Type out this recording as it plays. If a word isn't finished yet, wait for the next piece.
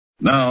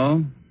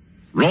Now,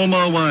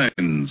 Roma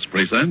Wines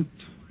present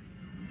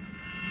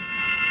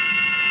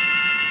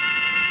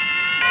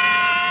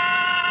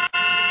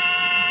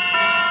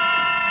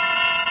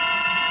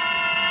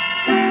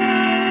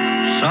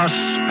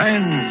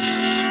Suspense.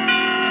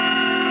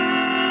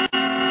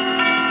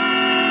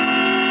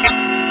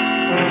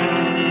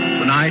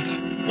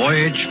 Tonight,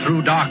 Voyage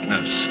Through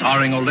Darkness,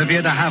 starring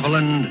Olivia de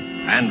Havilland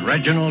and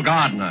Reginald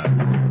Gardner.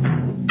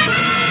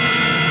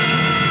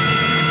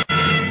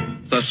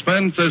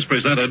 Suspense is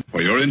presented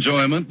for your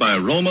enjoyment by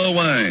Roma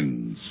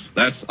Wines.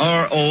 That's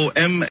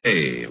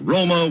R-O-M-A,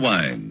 Roma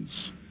Wines.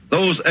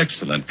 Those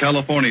excellent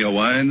California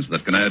wines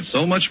that can add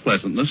so much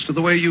pleasantness to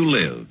the way you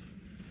live,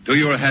 to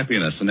your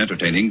happiness in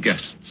entertaining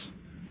guests,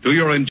 to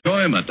your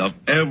enjoyment of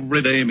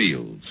everyday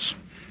meals.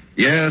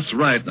 Yes,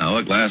 right now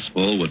a glass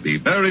full would be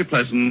very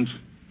pleasant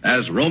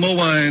as Roma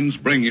Wines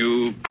bring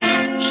you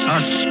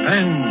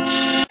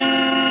Suspense.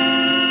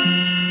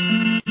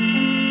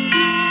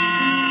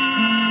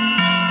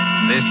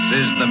 This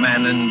is the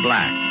Man in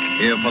Black,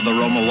 here for the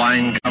Roma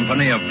Wine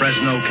Company of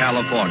Fresno,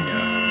 California.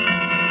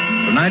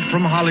 Tonight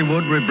from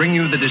Hollywood, we bring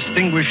you the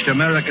distinguished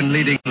American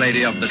leading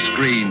lady of the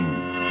screen,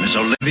 Miss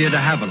Olivia de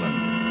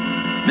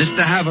Havilland. Miss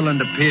de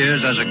Havilland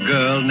appears as a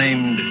girl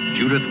named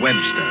Judith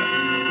Webster,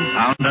 who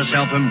found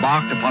herself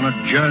embarked upon a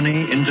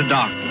journey into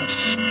darkness.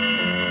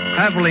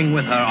 Traveling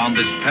with her on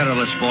this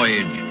perilous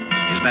voyage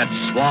is that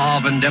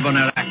suave and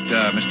debonair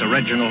actor, Mr.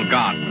 Reginald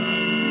Gardner.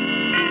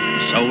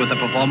 So with the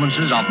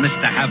performances of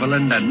Mr.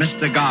 Havilland and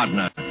Mr.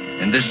 Gardner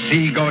in this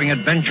sea-going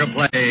adventure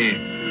play,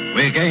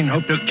 we again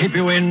hope to keep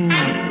you in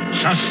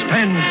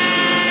suspense.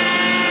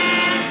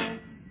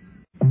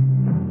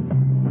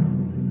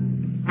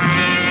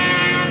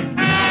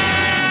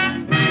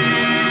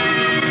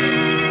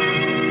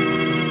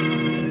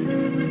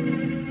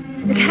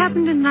 It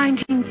happened in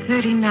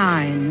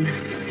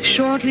 1939,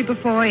 shortly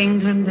before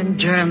England and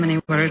Germany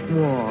were at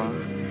war.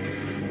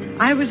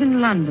 I was in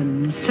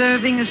London,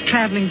 serving as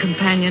traveling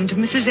companion to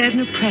Mrs.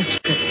 Edna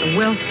Prescott, a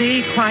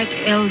wealthy, quite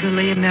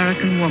elderly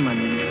American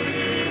woman.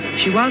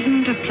 She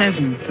wasn't a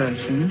pleasant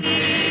person,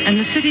 and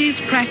the city's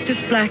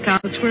practiced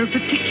blackouts were a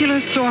particular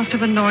source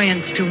of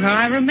annoyance to her.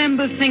 I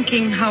remember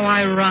thinking how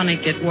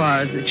ironic it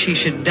was that she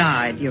should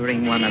die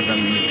during one of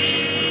them.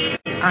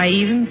 I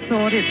even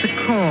thought it the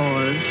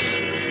cause,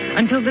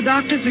 until the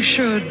doctors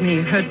assured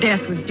me her death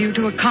was due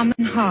to a common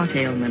heart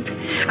ailment.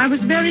 I was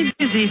very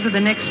busy for the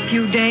next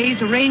few days,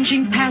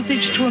 arranging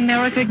passage to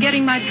America,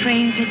 getting my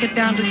train ticket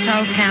down to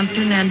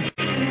Southampton, and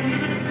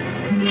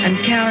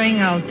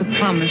carrying out the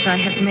promise I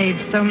had made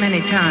so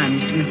many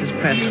times to Mrs.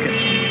 Prescott.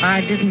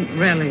 I didn't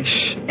relish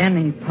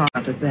any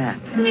part of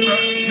that.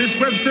 Miss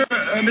Webster,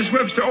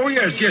 oh,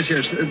 yes.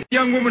 The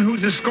young woman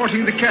who's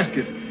escorting the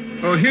casket.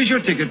 Oh, here's your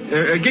ticket.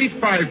 Gate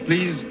 5,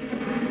 please.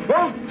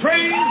 Both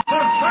trains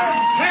for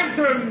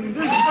Southampton!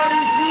 This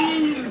way,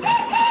 please!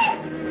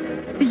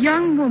 The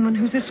young woman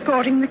who's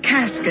escorting the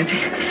casket.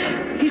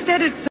 He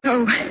said it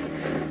so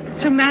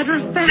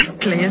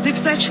matter-of-factly, as if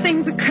such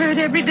things occurred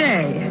every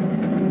day.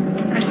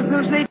 I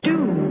suppose they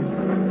do.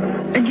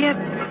 And yet,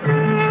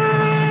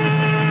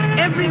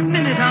 every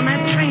minute on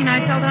that train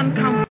I felt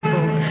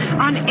uncomfortable,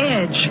 on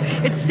edge.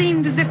 It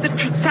seemed as if the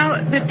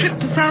trip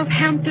to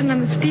Southampton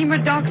and the steamer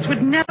docks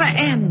would never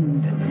end.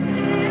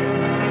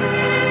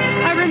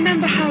 I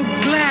remember how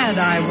glad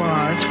I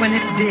was when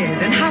it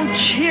did, and how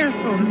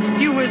cheerful the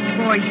steward's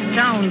voice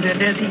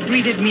sounded as he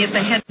greeted me at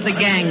the head of the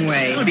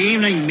gangway. Good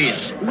evening, miss.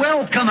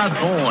 Welcome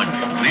aboard.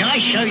 May I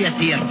show you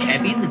to your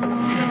cabin?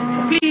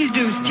 Please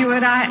do,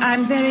 steward.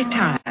 I'm very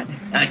tired.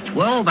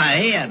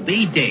 12A,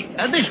 B deck.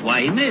 This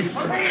way, miss.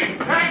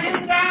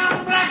 Tracking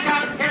down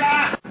blackout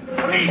killer!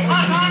 Police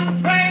hot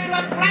on train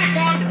with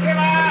blackout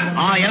killer!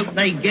 I hope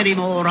they get him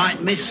all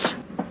right, miss.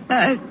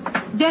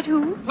 Get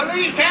who?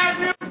 Police have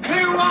new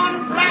clue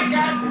on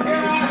blackout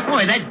killer!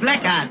 Boy, that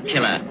blackout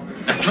killer.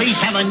 The police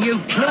have a new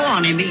clue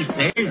on him, he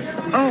says.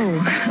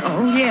 Oh,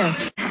 yes.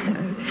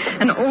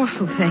 An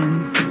awful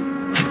thing.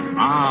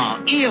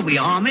 Ah, here we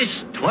are, miss.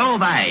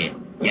 12A.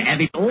 You have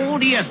it all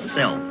to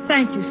yourself.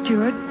 Thank you,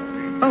 steward.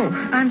 Oh,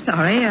 I'm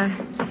sorry.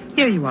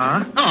 Here you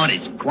are. Oh,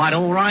 it's quite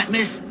all right,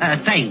 miss.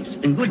 Thanks,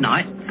 and good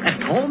night.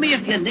 Call me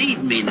if you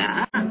need me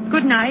now.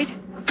 Good night.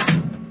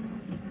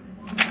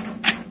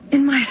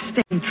 In my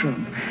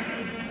stateroom,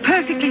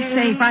 perfectly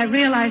safe, I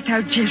realized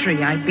how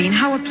jittery I'd been,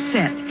 how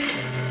upset.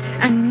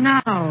 And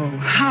now,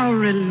 how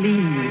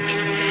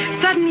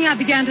relieved. Suddenly I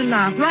began to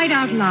laugh right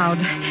out loud.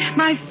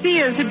 My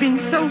fears had been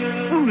so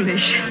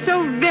foolish,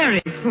 so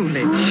very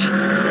foolish.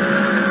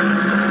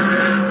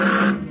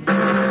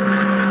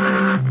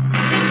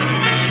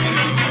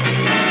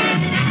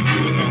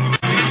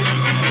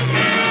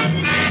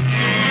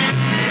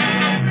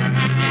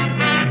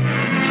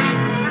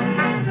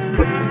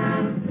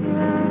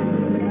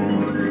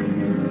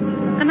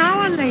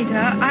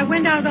 I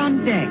went out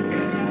on deck.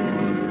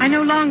 I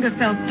no longer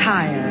felt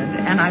tired,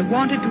 and I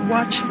wanted to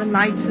watch the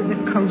lights of the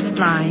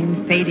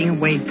coastline fading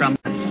away from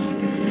us.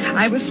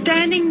 I was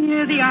standing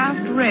near the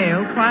aft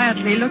rail,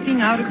 quietly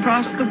looking out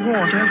across the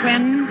water,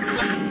 when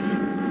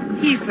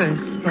he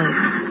first spoke.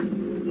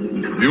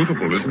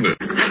 beautiful, isn't it?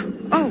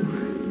 Oh.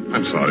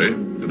 I'm sorry.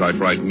 Did I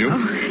frighten you? Oh.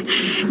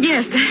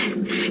 Yes.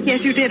 Yes,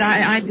 you did.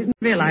 I didn't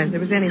realize there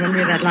was anyone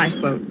near that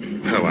lifeboat.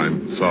 Well,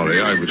 I'm sorry.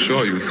 I was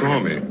sure you saw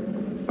me.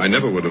 I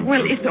never would have...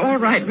 Well, it's all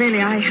right, really.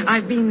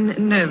 I've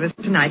been nervous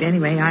tonight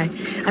anyway.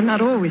 I'm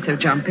not always so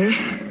jumpy.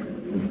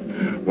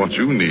 What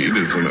you need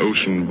is an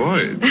ocean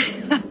voyage.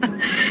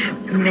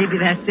 Maybe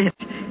that's it.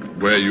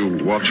 Were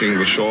you watching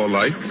the shore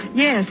lights?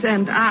 Yes,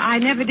 and I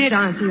never did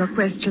answer your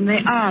question.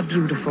 They are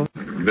beautiful.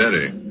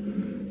 Very.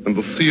 And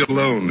the sea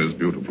alone is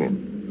beautiful.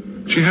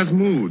 She has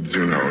moods,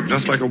 you know,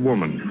 just like a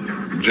woman.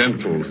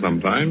 Gentle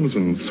sometimes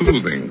and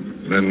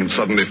soothing, then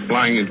suddenly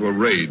flying into a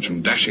rage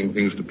and dashing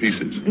things to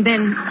pieces. And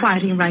then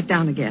quieting right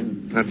down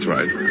again. That's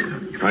right.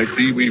 I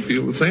see we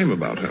feel the same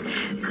about her.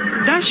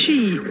 Does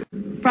she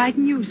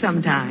frighten you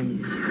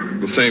sometimes?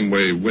 The same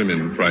way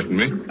women frighten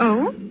me.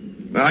 Oh?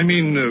 I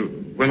mean,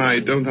 when I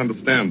don't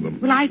understand them.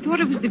 Well, I thought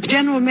it was the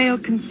general male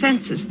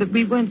consensus that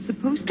we weren't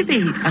supposed to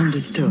be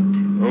understood.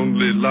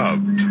 Only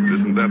loved.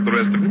 Isn't that the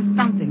rest of it?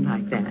 Something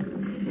like that.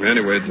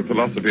 Anyway, it's a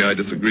philosophy I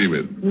disagree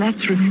with. That's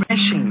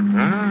refreshing.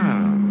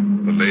 Ah,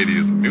 the lady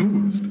is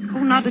amused.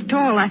 Oh, not at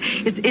all.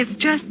 It's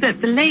just that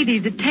the lady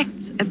detects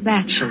a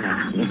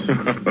bachelor.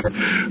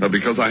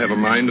 Because I have a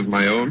mind of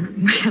my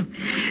own?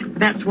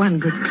 That's one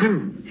good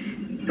clue.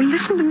 But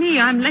listen to me.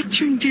 I'm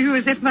lecturing to you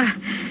as if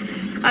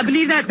I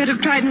believe that bit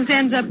of trident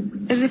ends up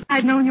as if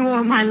I'd known you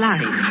all my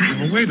life.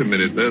 Oh, wait a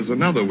minute. There's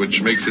another which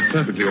makes it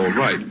perfectly all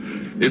right.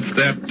 It's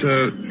that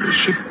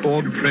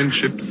shipboard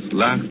friendships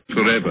last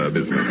forever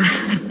business.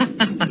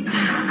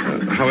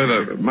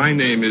 However, my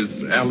name is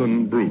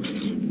Alan Bruce.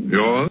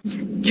 Yours?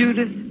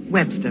 Judith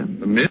Webster.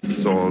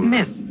 Miss or...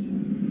 Miss.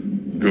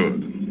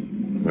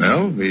 Good.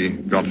 Well, we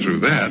got through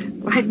that.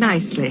 Quite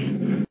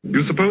nicely.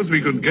 You suppose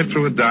we could get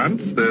through a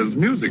dance? There's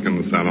music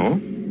in the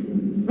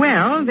salon.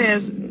 Well,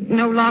 there's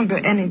no longer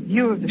any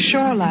view of the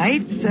shore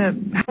lights.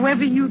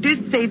 However, you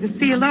did say the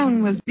sea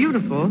alone was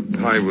beautiful.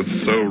 I was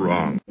so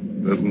wrong.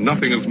 There's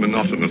nothing as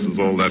monotonous as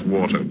all that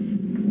water.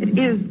 It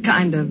is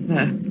kind of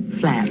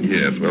flat.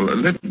 Yes, well,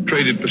 let's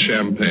trade it for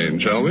champagne,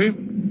 shall we?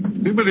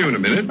 Be with you in a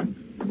minute.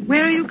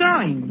 Where are you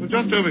going? Well,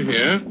 just over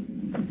here.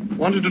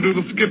 Wanted to do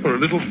the skipper a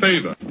little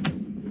favor.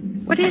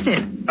 What is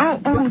it? Oh,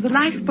 the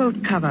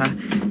lifeboat cover.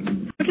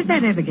 How did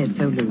that ever get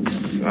so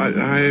loose?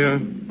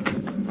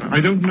 I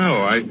don't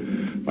know.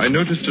 I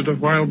noticed it a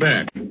while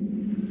back.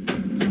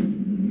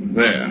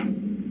 There.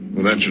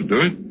 Well, that should do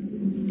it.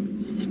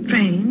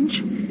 Strange.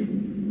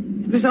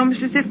 It was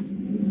almost as if...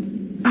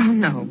 Oh,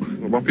 no.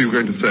 Well, what were you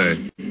going to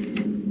say?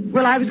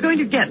 Well, I was going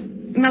to get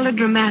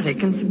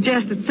melodramatic and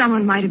suggest that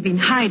someone might have been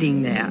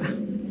hiding there.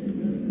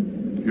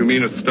 You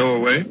mean a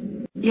stowaway?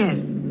 Yes.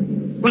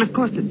 Well, of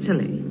course it's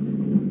silly.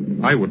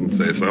 I wouldn't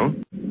say so.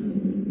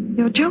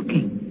 You're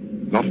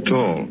joking. Not at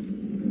all.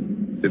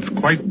 It's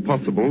quite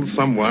possible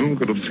someone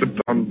could have slipped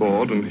on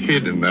board and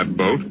hid in that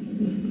boat.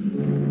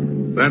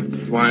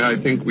 That's why I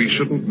think we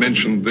shouldn't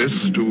mention this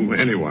to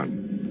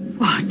anyone.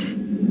 What?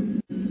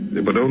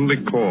 It would only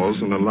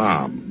cause an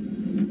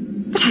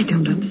alarm. But I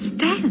don't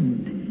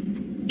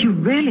understand. Do you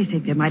really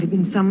think there might have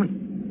been someone...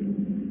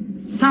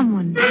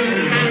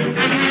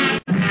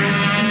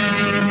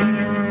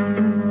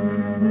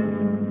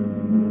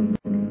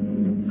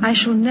 I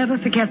shall never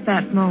forget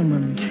that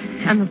moment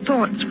and the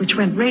thoughts which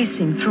went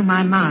racing through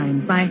my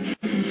mind.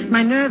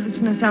 My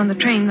nervousness on the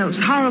train, those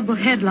horrible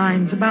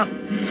headlines about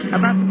the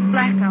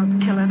blackout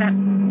killer that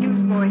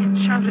newsboy had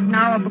shouted an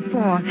hour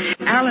before,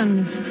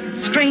 Alan's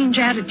strange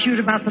attitude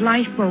about the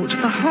lifeboat,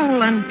 the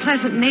whole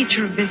unpleasant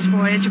nature of this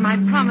voyage, and my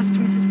promise to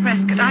Mrs.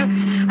 Prescott.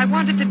 I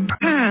wanted to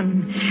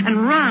turn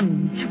and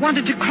run,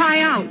 wanted to cry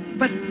out,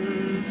 but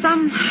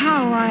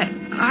somehow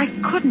I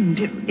couldn't.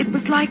 It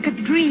was like a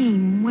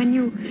dream when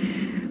you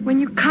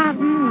can't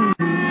move.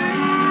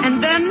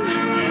 And then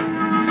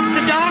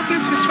the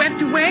darkness was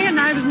swept away and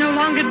I was no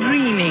longer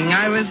dreaming.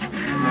 I was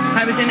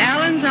in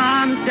Alan's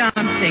arms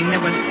dancing.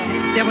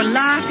 There were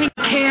laughing,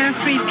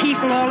 carefree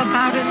people all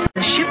about us.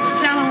 The ship's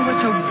salon was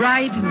so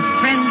bright and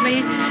friendly.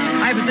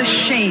 I was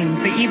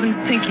ashamed for even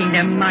thinking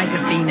there might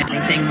have been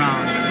anything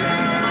wrong.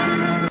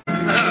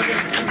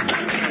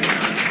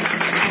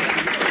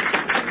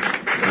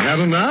 Had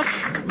enough?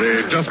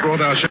 They just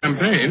brought our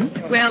champagne.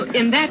 Well,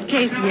 in that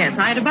case, yes.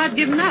 I'd about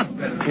given up.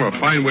 Well, a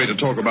fine way to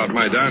talk about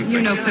my dancing.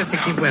 You know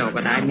perfectly well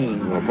what I mean.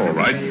 Oh, all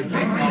right.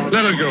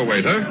 Let her go,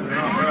 waiter.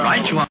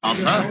 Right you are,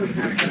 sir.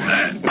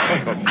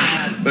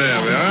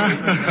 There we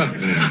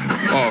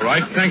are. All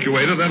right. Thank you,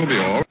 waiter. That'll be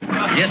all.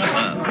 Yes,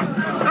 sir.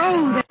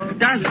 Oh, that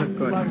does look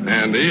good.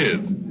 And is.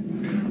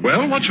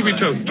 Well, what should we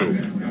toast to?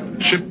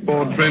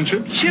 Shipboard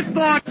friendship?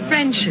 Shipboard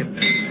friendship.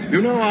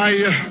 You know,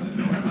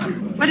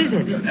 What is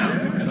it?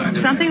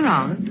 Something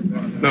wrong?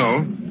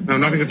 No,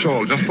 nothing at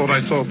all. Just thought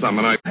I saw some,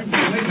 and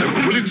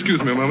will you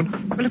excuse me a moment?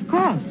 Well, of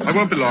course. I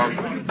won't be long.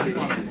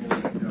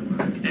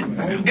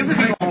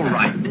 Everything all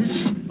right, miss?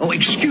 Oh,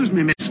 excuse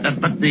me, miss,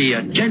 but the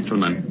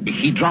gentleman,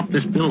 he dropped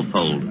this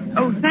billfold.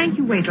 Oh, thank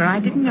you, waiter. I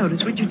didn't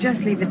notice. Would you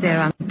just leave it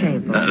there on the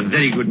table?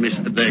 Very good, miss.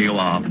 There you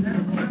are.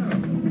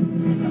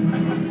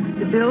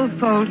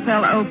 billfold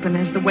fell open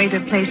as the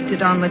waiter placed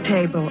it on the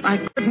table. I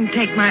couldn't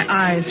take my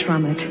eyes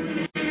from it.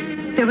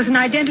 There was an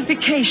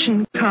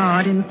identification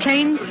card in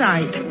plain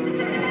sight.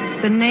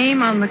 The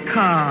name on the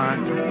card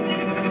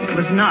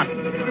was not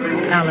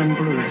Alan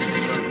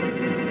Bruce.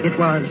 It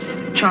was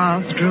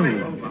Charles Drew.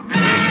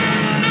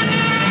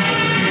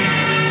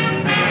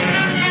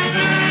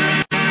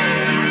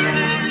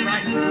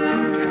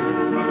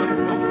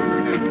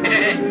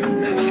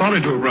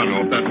 Sorry to have run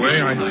off that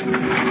way. I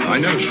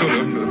never should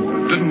have.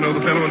 Didn't know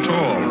the fellow at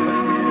all.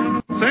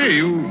 Say,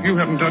 you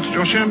haven't touched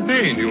your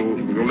champagne.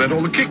 You'll let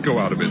all the kick go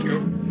out of it.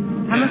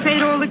 I'm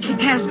afraid all the kick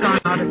has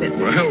gone out of it.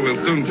 Well,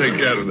 we'll soon take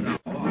care of that.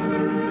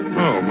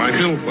 Oh, my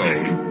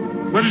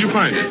billfold. Where did you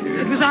find it?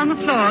 It was on the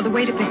floor. The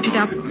waiter picked it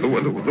up.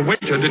 The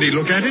waiter, did he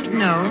look at it?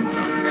 No.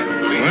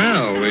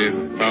 Well, we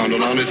found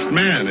an honest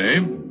man,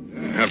 eh?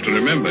 Have to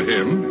remember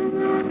him.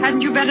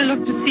 Hadn't you better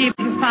look to see if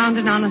you found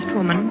an honest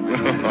woman?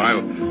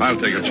 I'll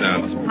take a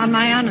chance. On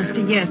my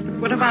honesty, yes. But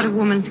what about a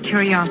woman's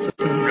curiosity?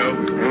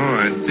 Oh,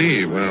 I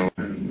see. Well,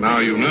 now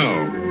you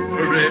know.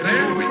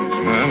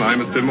 Well, I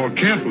must be more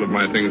careful of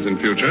my things in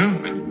future.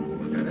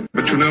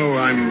 But you know,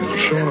 I'm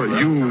sure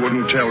you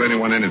wouldn't tell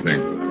anyone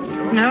anything.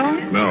 No?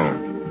 No.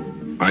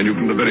 I knew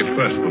from the very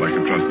first that I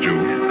could trust you.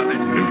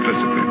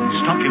 Implicitly.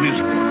 Stop your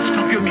music.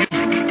 Stop your music.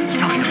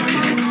 Stop it.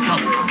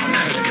 Stop.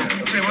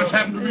 What's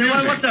happened?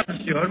 Well, what's up,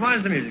 Stuart? Why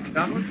is the music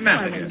stopped? What's the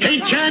matter here?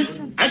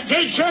 Attention!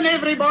 Attention,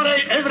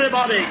 everybody!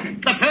 Everybody!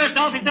 The first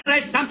officer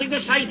has something to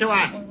say to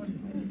us.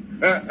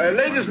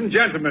 Ladies and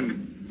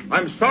gentlemen,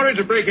 I'm sorry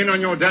to break in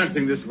on your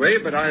dancing this way,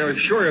 but I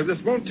assure you this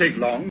won't take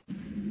long.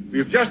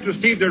 We've just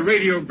received a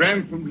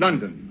radiogram from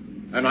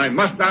London, and I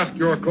must ask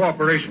your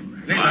cooperation.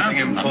 Something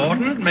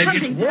important? Maybe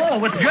it's war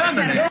with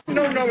Germany.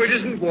 No, it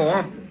isn't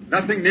war.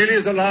 Nothing nearly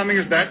as alarming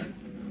as that.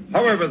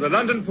 However, the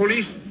London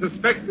police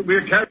suspect that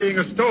we're carrying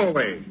a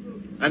stowaway,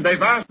 and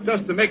they've asked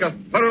us to make a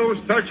thorough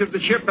search of the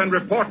ship and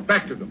report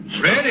back to them.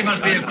 Really?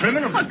 Must be a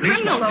criminal. A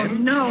criminal? Oh,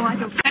 no, I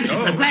don't...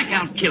 The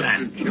blackout killer.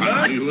 A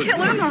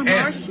killer, no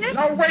more ship?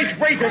 Now,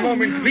 wait a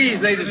moment,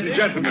 please, ladies and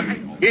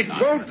gentlemen. It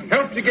won't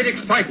help to get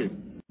excited.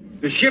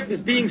 The ship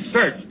is being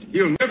searched.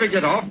 He'll never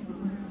get off.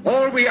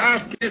 All we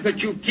ask is that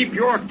you keep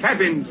your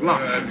cabins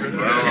locked. I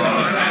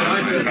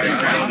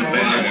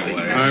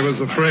was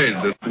afraid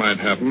this might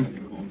happen.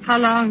 How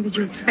long did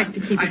you expect to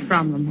keep it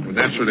from them? Well,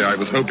 naturally, I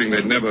was hoping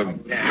they'd never...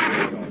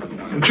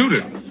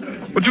 Judith!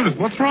 Well, Judith,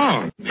 what's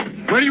wrong?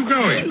 Where are you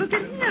going? Look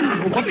at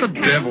him. What the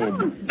devil?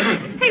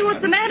 Hey,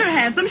 what's the matter,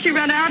 handsome? She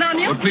ran out on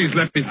you? Well, please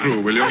let me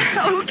through, will you?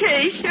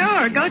 Okay,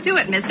 sure. Go do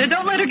it, mister.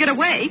 Don't let her get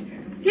away.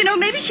 You know,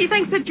 maybe she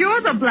thinks that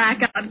you're the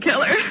blackout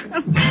killer.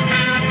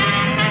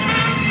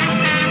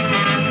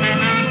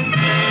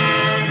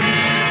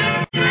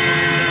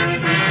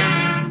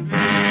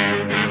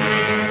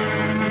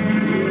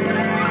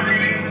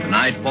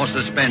 Tonight, for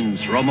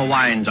suspense, Roma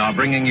Wines are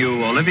bringing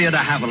you Olivia de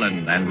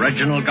Havilland and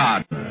Reginald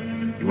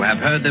Gardner. You have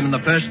heard them in the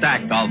first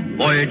act of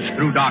Voyage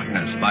Through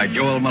Darkness by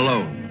Joel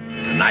Malone.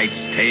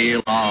 Tonight's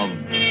tale of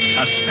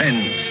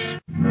suspense.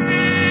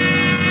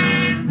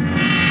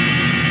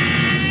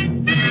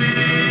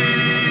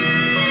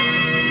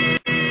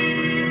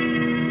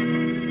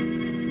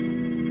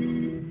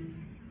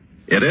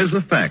 It is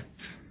a fact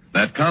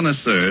that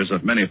connoisseurs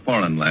of many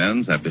foreign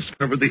lands have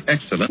discovered the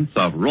excellence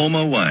of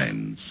Roma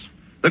wines,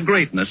 the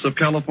greatness of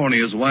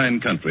California's wine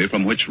country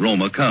from which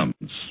Roma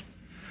comes.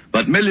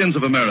 But millions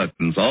of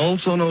Americans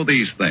also know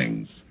these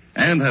things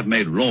and have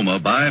made Roma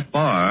by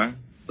far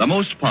the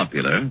most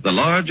popular, the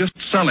largest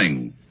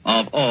selling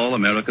of all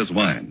America's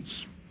wines.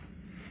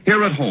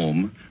 Here at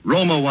home,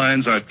 Roma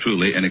wines are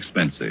truly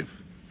inexpensive.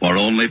 For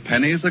only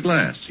pennies a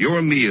glass,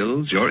 your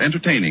meals, your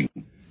entertaining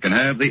can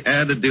have the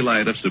added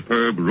delight of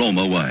superb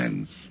Roma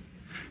wines.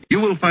 You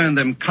will find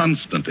them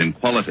constant in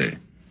quality,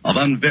 of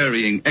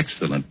unvarying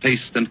excellent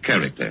taste and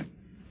character.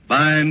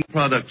 Fine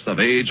products of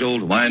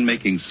age-old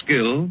winemaking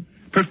skill,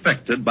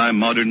 perfected by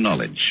modern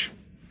knowledge.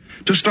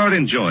 To start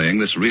enjoying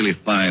this really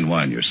fine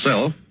wine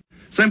yourself,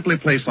 simply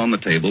place on the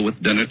table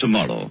with dinner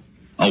tomorrow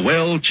a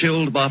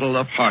well-chilled bottle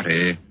of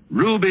hearty,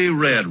 ruby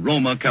red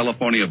Roma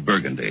California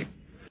Burgundy.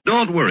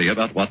 Don't worry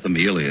about what the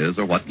meal is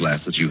or what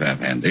glasses you have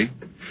handy.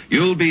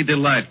 You'll be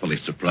delightfully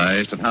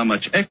surprised at how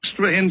much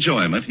extra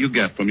enjoyment you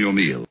get from your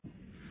meal.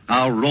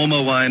 How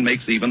Roma wine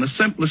makes even the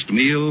simplest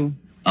meal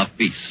a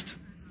feast.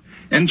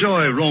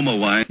 Enjoy Roma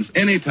wines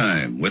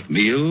anytime with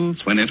meals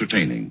when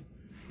entertaining.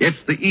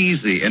 It's the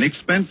easy,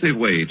 inexpensive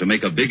way to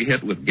make a big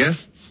hit with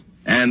guests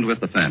and with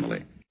the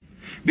family.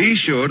 Be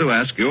sure to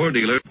ask your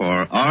dealer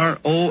for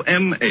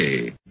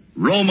ROMA,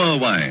 Roma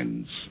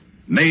wines,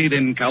 made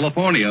in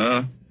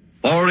California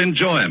for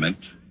enjoyment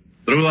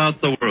throughout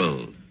the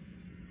world.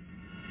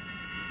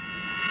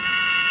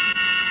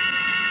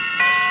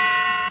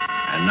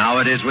 And now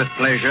it is with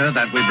pleasure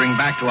that we bring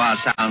back to our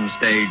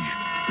soundstage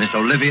Miss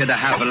Olivia de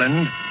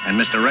Havilland and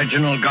Mr.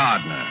 Reginald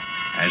Gardner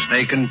as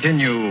they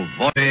continue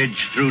Voyage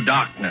Through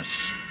Darkness,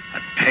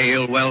 a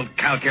tale well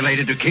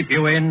calculated to keep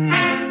you in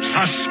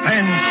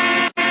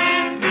suspense.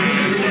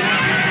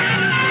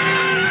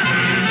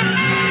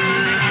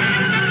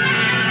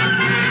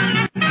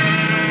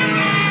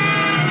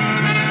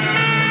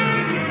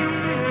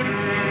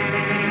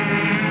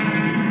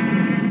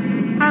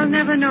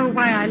 never know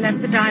why I left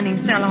the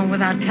dining salon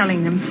without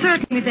telling them.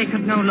 Certainly there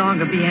could no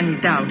longer be any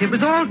doubt. It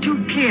was all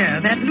too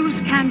clear. That loose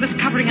canvas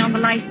covering on the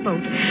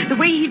lifeboat, the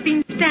way he'd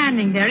been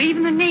standing there,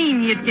 even the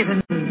name he had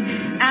given me,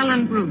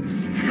 Alan Bruce.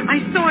 I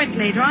saw it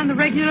later on the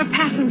regular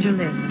passenger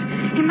list.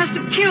 He must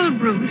have killed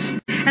Bruce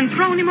and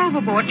thrown him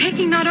overboard,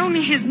 taking not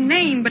only his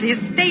name, but his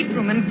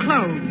stateroom and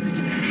clothes.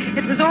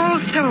 It was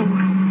all so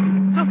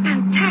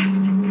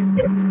fantastic.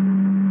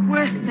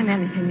 Worse than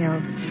anything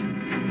else,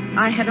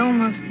 I had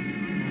almost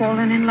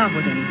fallen in love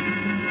with him.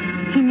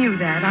 He knew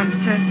that, I'm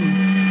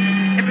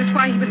certain. It was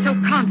why he was so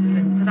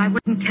confident that I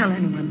wouldn't tell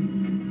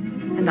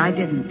anyone. And I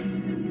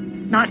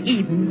didn't. Not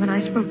even when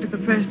I spoke to the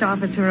first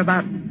officer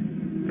about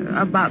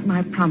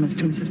my promise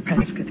to Mrs.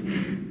 Prescott.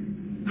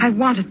 I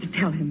wanted to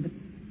tell him, but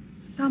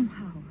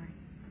somehow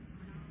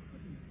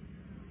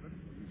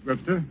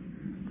Webster,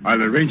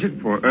 I'll arrange it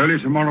for early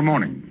tomorrow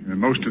morning.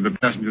 Most of the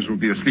passengers will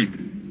be asleep.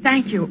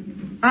 Thank you.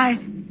 I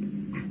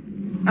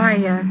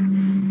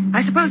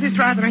suppose it's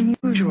rather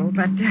unusual,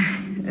 but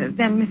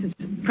then Mrs.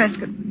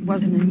 Prescott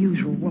was an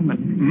unusual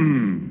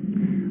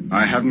woman.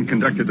 I haven't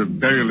conducted a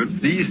burial at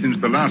sea since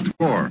the last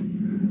war.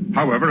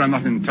 However, I'm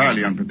not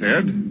entirely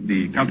unprepared.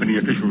 The company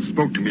officials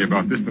spoke to me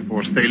about this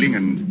before sailing,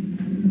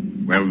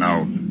 and, well,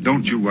 now,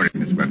 don't you worry,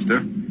 Miss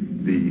Webster.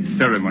 The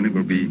ceremony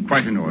will be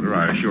quite in order,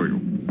 I assure you.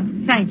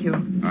 Thank you.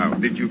 I'll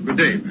bid you good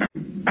day.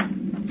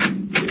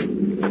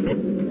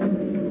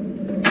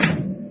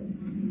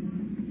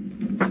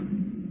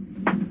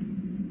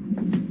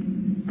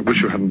 I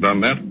wish you hadn't done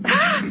that.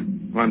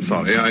 Oh, I'm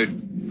sorry. I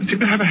seem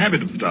to have a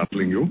habit of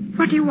startling you.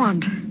 What do you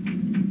want?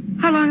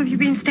 How long have you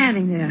been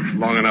standing there?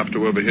 Long enough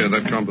to overhear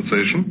that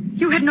conversation.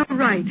 You had no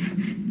right.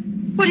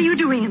 What are you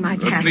doing in my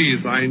cabin?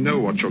 Please, I know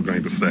what you're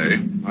going to say.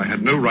 I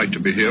had no right to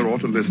be here or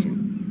to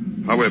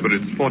listen. However,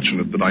 it's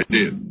fortunate that I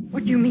did.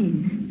 What do you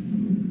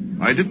mean?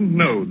 I didn't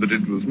know that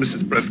it was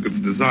Mrs.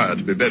 Prescott's desire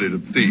to be buried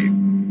at sea.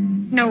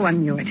 No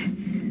one knew it.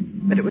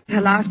 But it was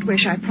her last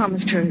wish. I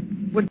promised her it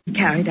would be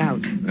carried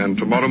out. And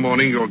tomorrow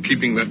morning you're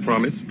keeping that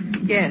promise?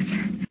 Yes.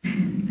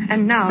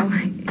 And now,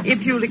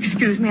 if you'll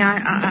excuse me,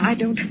 I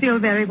don't feel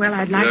very well.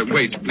 I'd like to...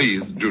 Wait,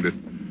 please, Judith.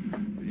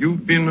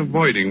 You've been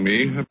avoiding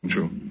me, haven't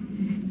you?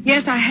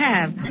 Yes, I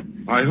have.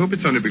 I hope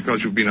it's only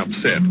because you've been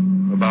upset.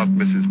 About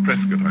Mrs.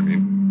 Prescott, I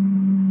mean.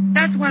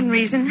 That's one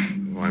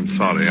reason. Oh, I'm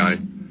sorry. I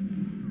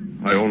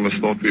almost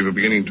thought we were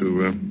beginning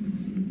to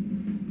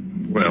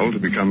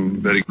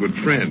become very good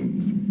friends.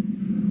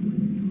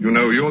 You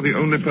know, you're the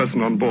only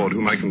person on board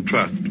whom I can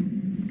trust.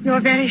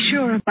 You're very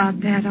sure about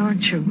that,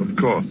 aren't you? Of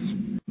course.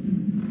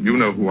 You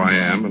know who I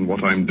am and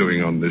what I'm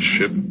doing on this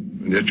ship,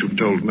 and yet you've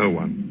told no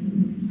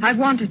one. I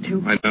wanted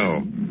to. I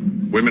know.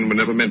 Women were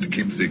never meant to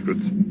keep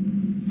secrets.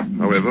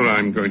 However,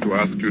 I'm going to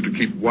ask you to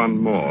keep one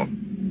more.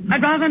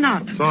 I'd rather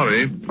not.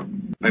 Sorry.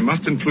 I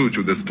must include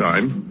you this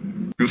time.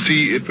 You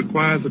see, it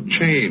requires a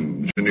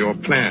change in your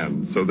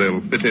plans so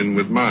they'll fit in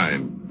with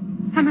mine.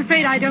 I'm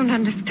afraid I don't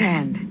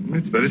understand.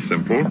 It's very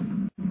simple.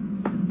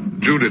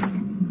 Judith,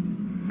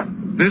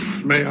 this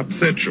may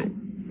upset you,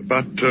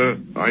 but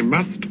I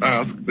must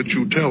ask that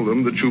you tell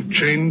them that you've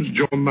changed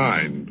your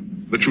mind,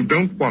 that you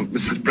don't want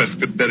Mrs.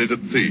 Prescott buried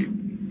at sea.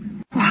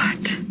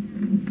 What?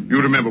 You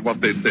remember what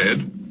they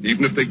said?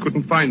 Even if they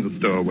couldn't find the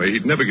stowaway,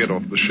 he'd never get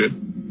off the ship.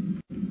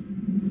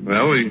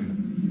 Well,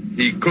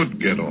 he could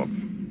get off.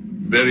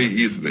 Very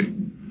easily,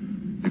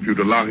 if you'd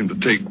allow him to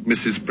take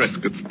Mrs.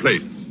 Prescott's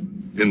place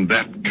in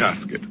that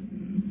casket.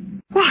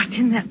 What,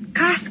 in that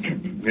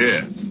casket?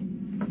 Yes.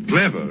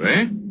 Clever,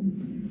 eh?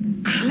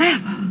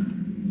 Clever?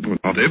 Well,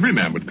 not every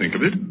man would think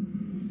of it.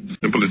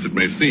 Simple as it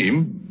may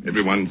seem,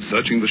 everyone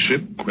searching the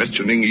ship,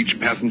 questioning each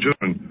passenger,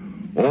 and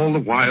all the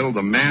while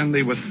the man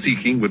they were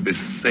seeking would be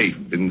safe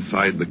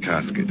inside the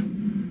casket.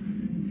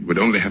 He would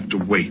only have to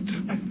wait,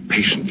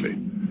 patiently,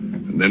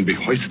 and then be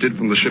hoisted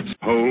from the ship's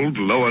hold,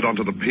 lowered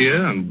onto the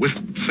pier, and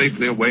whisked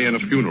safely away in a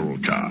funeral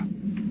car.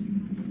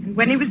 And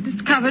when he was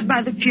discovered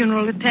by the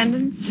funeral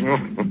attendants? Oh,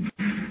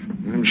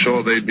 I'm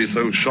sure they'd be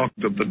so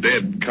shocked at the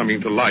dead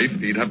coming to life,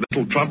 he'd have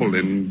little trouble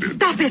in...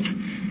 Stop it!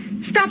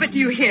 Stop it, do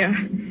you hear?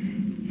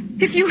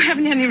 If you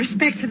haven't any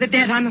respect for the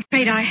dead, I'm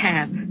afraid I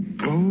have.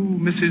 Oh,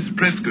 Mrs.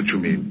 Prescott, you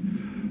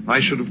mean? I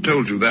should have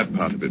told you that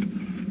part of it.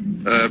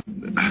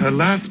 Her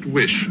last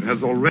wish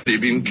has already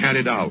been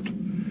carried out.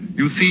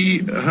 You see,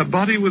 her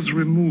body was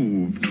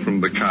removed from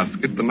the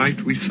casket the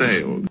night we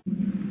sailed.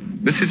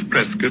 Mrs.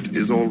 Prescott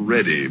is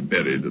already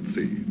buried at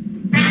sea.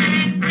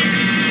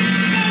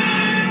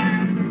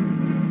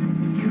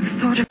 You've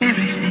thought of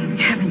everything,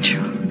 haven't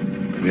you?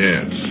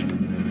 Yes.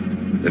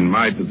 In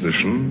my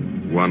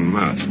position, one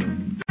must.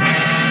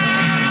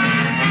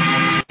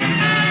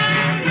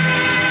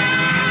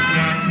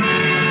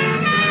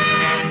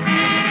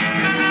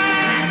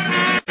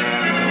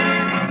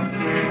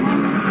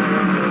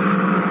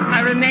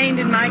 Remained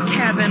in my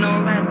cabin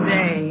all that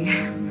day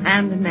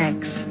and the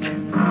next.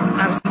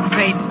 I was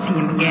afraid to see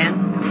him again.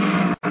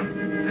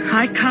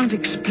 I can't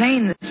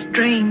explain the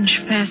strange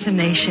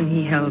fascination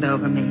he held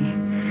over me.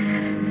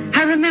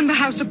 I remember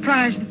how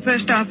surprised the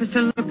first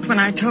officer looked when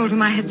I told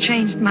him I had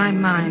changed my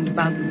mind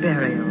about the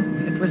burial.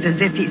 It was as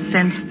if he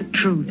sensed the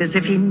truth, as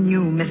if he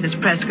knew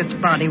Mrs. Prescott's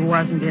body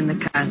wasn't in the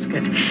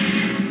casket,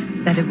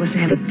 that it was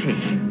empty.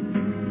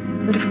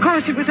 But of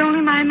course it was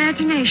only my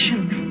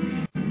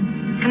imagination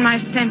and my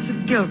sense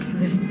of guilt for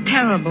this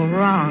terrible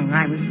wrong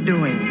I was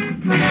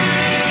doing.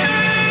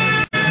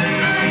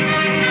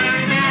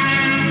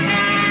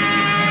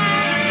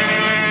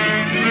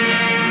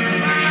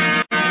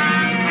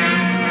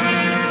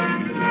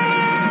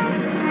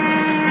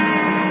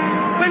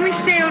 When we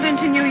sailed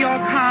into New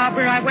York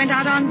Harbor, I went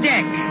out on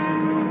deck.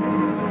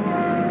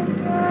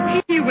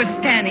 He was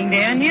standing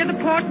there near the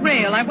port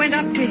rail. I went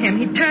up to him.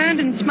 He turned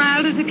and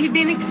smiled as if he'd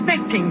been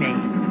expecting me.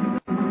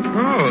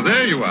 Oh,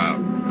 there you are.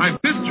 I've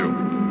missed you.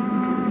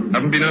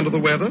 Haven't been under the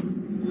weather?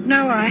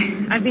 No,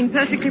 I've been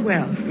perfectly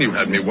well. You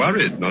had me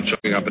worried, not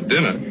showing up at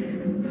dinner.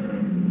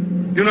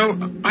 You know,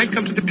 I've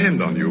come to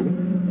depend on you.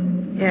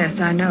 Yes,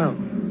 I know.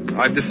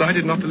 I've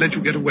decided not to let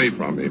you get away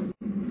from me.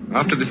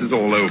 After this is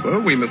all over,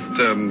 we must,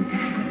 You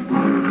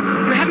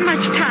haven't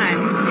much time.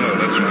 Oh,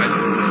 that's right.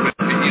 It's meant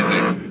to be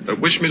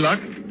easy. Wish me luck?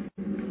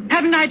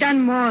 Haven't I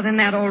done more than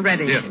that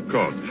already? Yes, of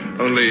course.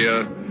 Only,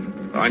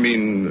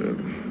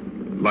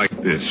 like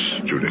this,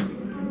 Judith.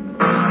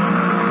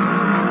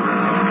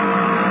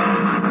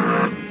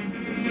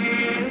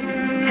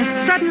 As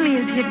suddenly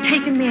as he had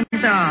taken me in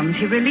his arms,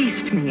 he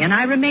released me, and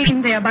I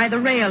remained there by the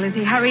rail as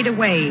he hurried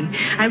away.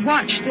 I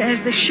watched as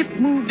the ship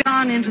moved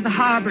on into the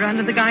harbor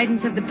under the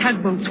guidance of the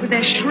tugboats with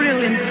their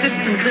shrill,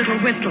 insistent little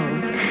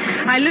whistles.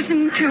 I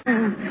listened to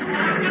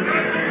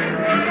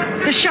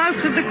the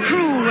shouts of the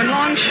crew and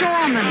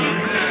longshoremen.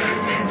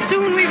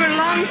 Soon we were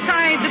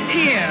alongside the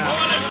pier.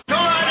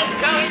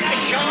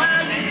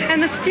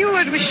 And the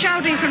steward was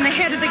shouting from the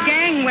head of the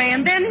gangway,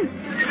 and then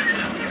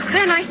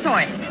I saw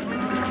it.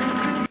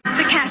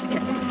 The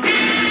casket.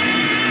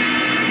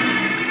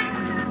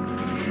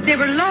 They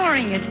were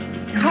lowering it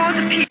toward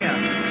the pier.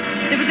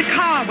 There was a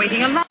car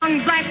waiting, a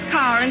long black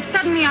car, and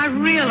suddenly I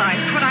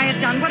realized what I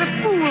had done, what a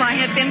fool I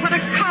had been, what a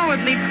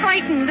cowardly,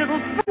 frightened little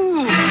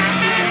fool.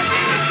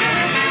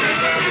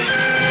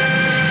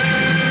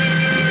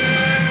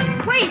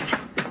 Wait!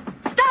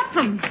 Stop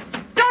them!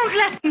 Don't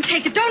let them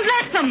take it! Don't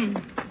let them!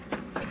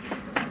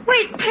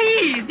 Wait,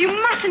 please! You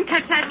mustn't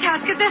touch that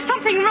casket. There's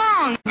something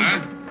wrong.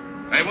 Huh?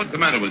 Hey, what's the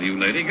matter with you,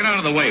 lady? Get out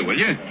of the way, will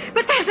you?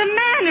 But there's a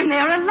man in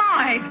there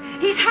alive.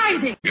 He's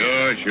hiding.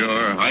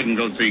 Sure. Hide and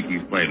go seek he's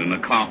played in a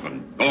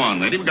coffin. Go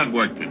on, lady. We've got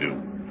work to do.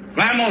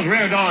 Slam those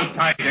rear doors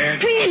tight, Ed.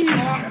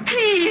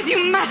 Please,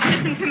 you must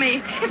listen to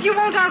me. If you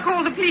won't, I'll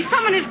call the police.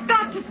 Someone has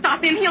got to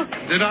stop him.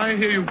 Did I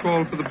hear you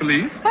call for the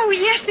police? Oh,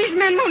 yes, these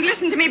men won't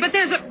listen to me, but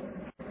there's a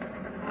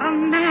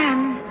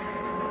man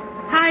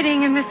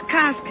hiding in this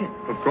casket.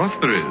 Of course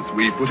there is.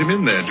 We put him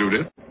in there,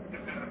 Judith.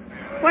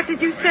 What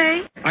did you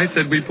say? I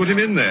said we put him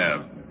in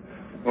there.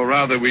 Or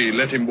rather, we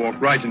let him walk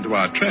right into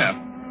our trap.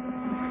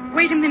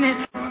 Wait a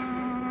minute.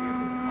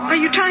 Are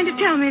you trying to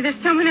tell me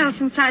there's someone else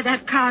inside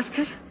that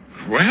casket?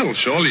 Well,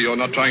 surely you're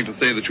not trying to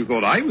say that you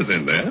thought I was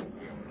in there.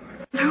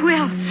 Who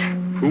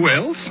else? Who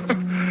else?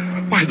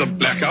 Why, the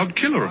blackout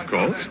killer, of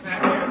course.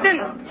 Then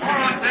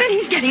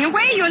he's getting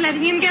away. You're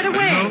letting him get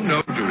away.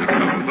 No, Judith,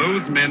 no.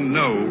 Those men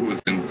know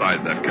who's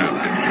inside that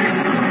casket.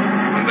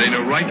 And they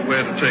know right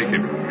where to take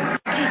him.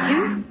 Take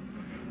him?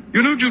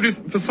 You know, Judith,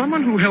 for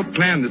someone who helped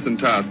plan this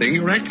entire thing,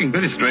 you're acting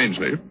very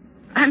strangely.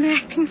 I'm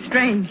acting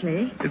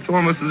strangely. It's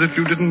almost as if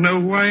you didn't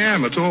know who I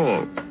am at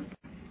all.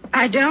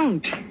 I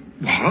don't.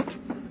 What?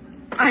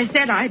 I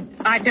said I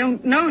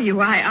don't know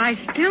you. I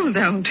still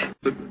don't.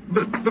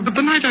 But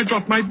the night I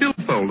dropped my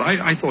billfold,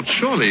 I thought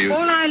surely...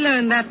 All I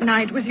learned that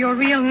night was your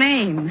real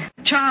name,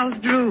 Charles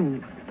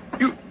Drew.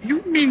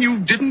 You mean you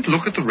didn't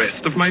look at the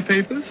rest of my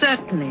papers?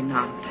 Certainly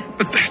not.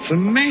 But that's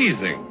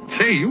amazing.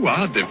 Say, you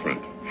are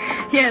different.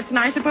 Yes, and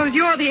I suppose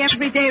you're the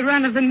everyday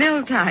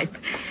run-of-the-mill type.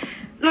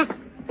 Look,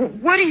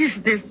 what is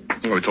this?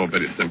 Oh, it's all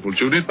very simple,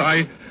 Judith.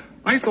 I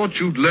thought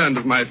you'd learned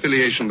of my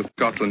affiliation with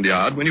Scotland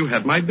Yard when you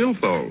had my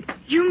billfold.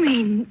 You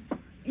mean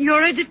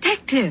you're a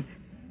detective?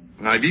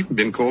 I've even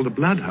been called a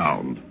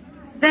bloodhound.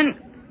 Then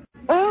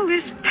all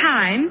this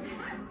time,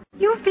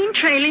 you've been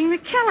trailing the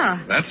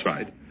killer. That's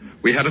right.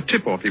 We had a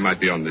tip-off he might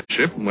be on this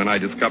ship, and when I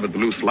discovered the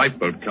loose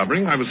lifeboat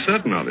covering, I was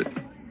certain of it.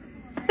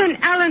 Then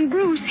Alan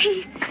Bruce,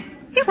 he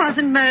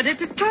wasn't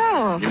murdered at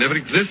all. He never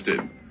existed.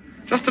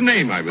 Just a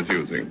name I was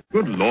using.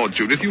 Good Lord,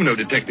 Judith, you know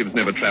detectives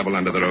never travel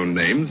under their own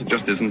names. It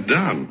just isn't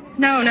done.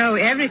 No,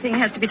 everything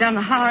has to be done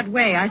the hard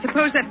way. I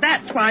suppose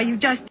that's why you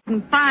just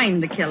didn't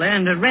find the killer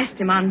and arrest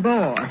him on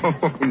board.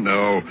 Oh,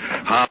 no,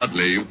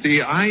 hardly. You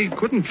see, I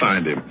couldn't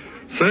find him.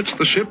 Searched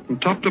the ship from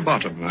top to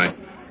bottom.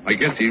 I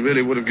guess he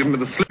really would have given me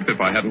the slip if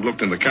I hadn't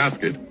looked in the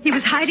casket. He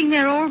was hiding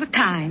there all the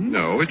time?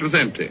 No, it was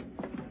empty.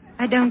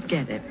 I don't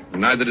get it.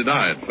 Neither did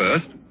I at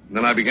first.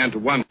 Then I began to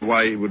wonder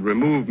why he would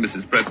remove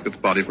Mrs. Prescott's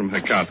body from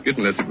her casket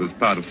unless it was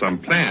part of some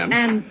plan.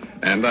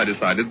 And I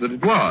decided that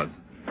it was.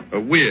 A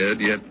weird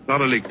yet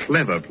thoroughly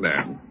clever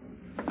plan.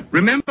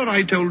 Remember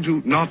I told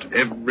you not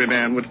every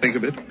man would think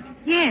of it?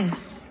 Yes,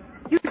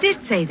 you did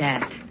say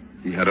that.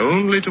 He had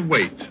only to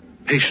wait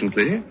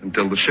patiently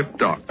until the ship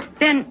docked.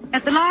 Then,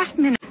 at the last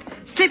minute,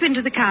 slip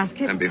into the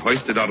casket. And be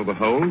hoisted out of the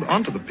hold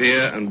onto the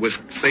pier and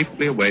whisked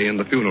safely away in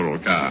the funeral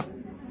car.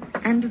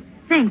 And to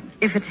think,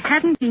 if it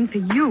hadn't been for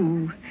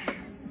you,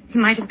 he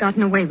might have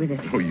gotten away with it.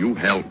 Oh, you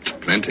helped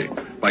plenty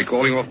by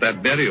calling off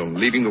that burial and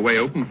leaving the way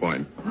open for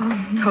him.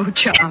 Oh, no,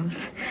 Charles.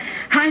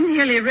 I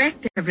nearly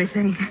wrecked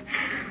everything.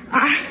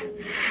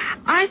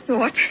 I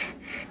thought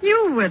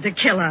you were the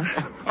killer.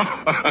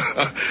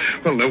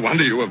 Well, no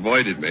wonder you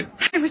avoided me.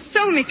 I was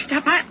so mixed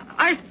up.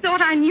 I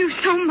thought I knew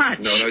so much.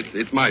 No,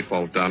 it's my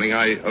fault, darling.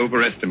 I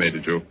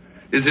overestimated you.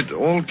 Is it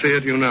all clear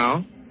to you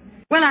now?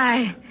 Well,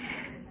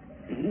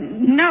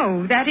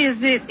 No, that is,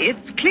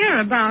 it's clear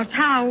about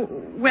how,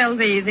 well,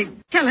 the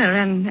killer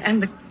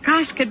and the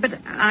casket, but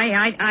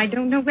I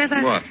don't know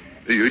whether... What?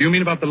 You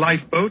mean about the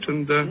lifeboat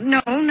and...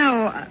 No,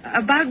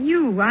 about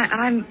you.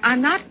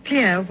 I'm not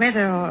clear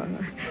whether...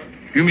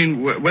 You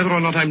mean whether or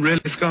not I'm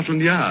really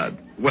Scotland Yard?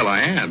 Well,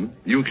 I am.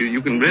 You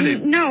can really...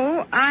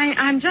 No,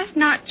 I'm just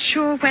not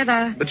sure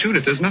whether... But,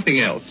 Judith, there's nothing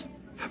else.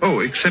 Oh,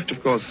 except,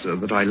 of course,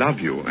 that I love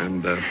you,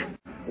 and...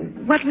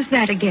 What was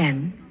that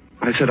again?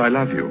 I said I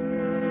love you.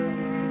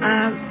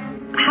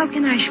 How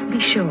can I be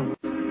sure?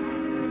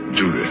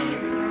 Judith,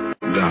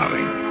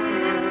 darling.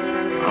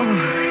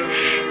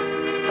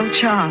 Oh,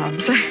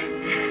 Charles.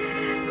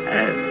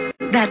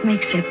 That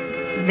makes it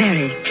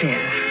very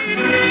clear.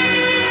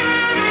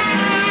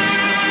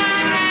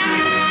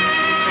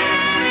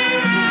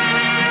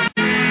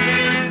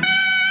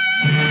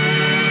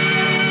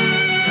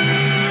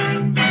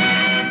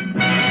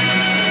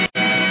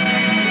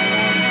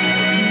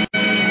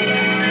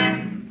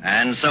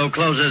 And so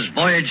closes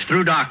Voyage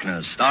Through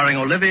Darkness, starring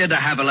Olivia de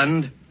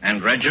Havilland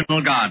and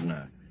Reginald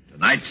Gardner.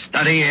 Tonight's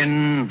study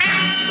in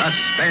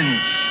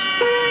suspense.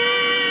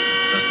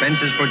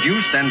 Suspense is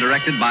produced and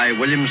directed by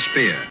William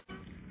Spear.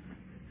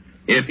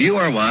 If you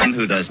are one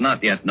who does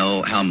not yet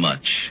know how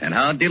much and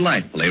how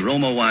delightfully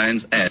Roma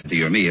wines add to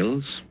your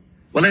meals,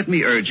 well, let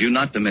me urge you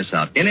not to miss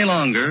out any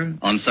longer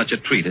on such a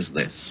treat as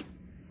this.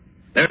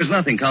 There is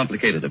nothing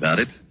complicated about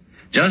it.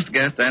 Just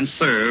get and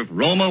serve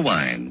Roma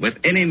wine with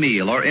any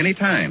meal or any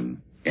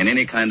time in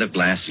any kind of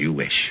glass you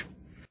wish.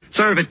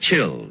 Serve it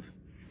chilled.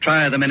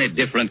 Try the many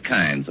different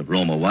kinds of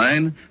Roma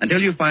wine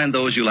until you find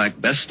those you like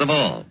best of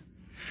all.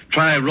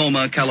 Try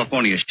Roma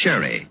California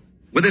Sherry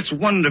with its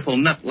wonderful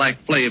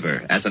nut-like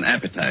flavor as an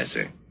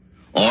appetizer.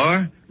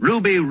 Or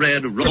Ruby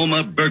Red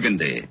Roma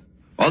Burgundy,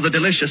 or the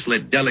deliciously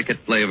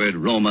delicate-flavored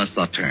Roma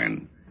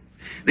Sauterne.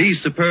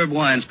 These superb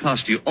wines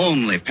cost you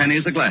only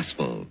pennies a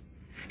glassful.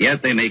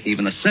 Yet they make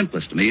even the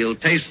simplest meal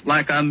taste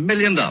like $1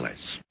 million.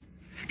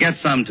 Get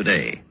some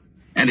today.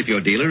 And if your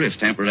dealer is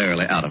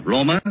temporarily out of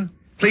Roma,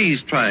 please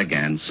try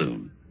again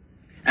soon.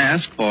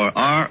 Ask for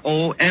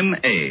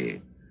ROMA,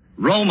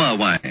 Roma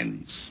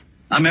Wines,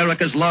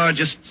 America's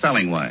largest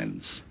selling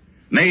wines,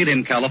 made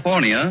in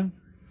California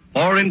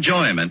for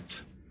enjoyment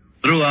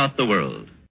throughout the world.